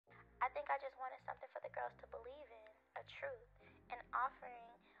think I just wanted something for the girls to believe in, a truth, and offering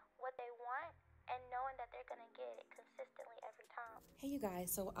what they want and knowing that they're going to get it consistently every time. Hey you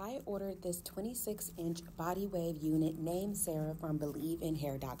guys, so I ordered this 26-inch body wave unit named Sarah from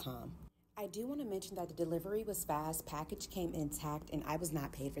BelieveInHair.com. I do want to mention that the delivery was fast, package came intact, and I was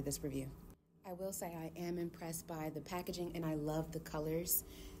not paid for this review. I will say I am impressed by the packaging and I love the colors.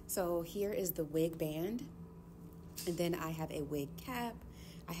 So here is the wig band, and then I have a wig cap,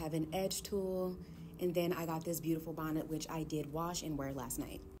 I have an edge tool, and then I got this beautiful bonnet which I did wash and wear last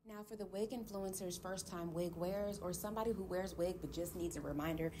night. Now for the wig influencers, first time wig wearers, or somebody who wears wig but just needs a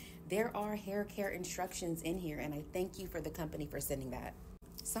reminder, there are hair care instructions in here, and I thank you for the company for sending that.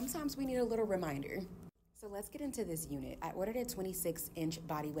 Sometimes we need a little reminder. So let's get into this unit. I ordered a 26-inch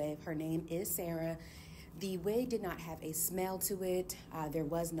body wave. Her name is Sarah. The wig did not have a smell to it. There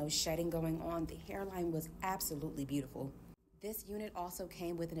was no shedding going on. The hairline was absolutely beautiful. This unit also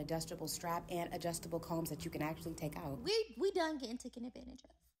came with an adjustable strap and adjustable combs that you can actually take out. We done getting taken advantage of.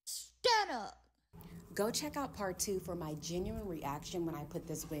 Stand up. Go check out part 2 for my genuine reaction when I put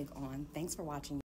this wig on. Thanks for watching.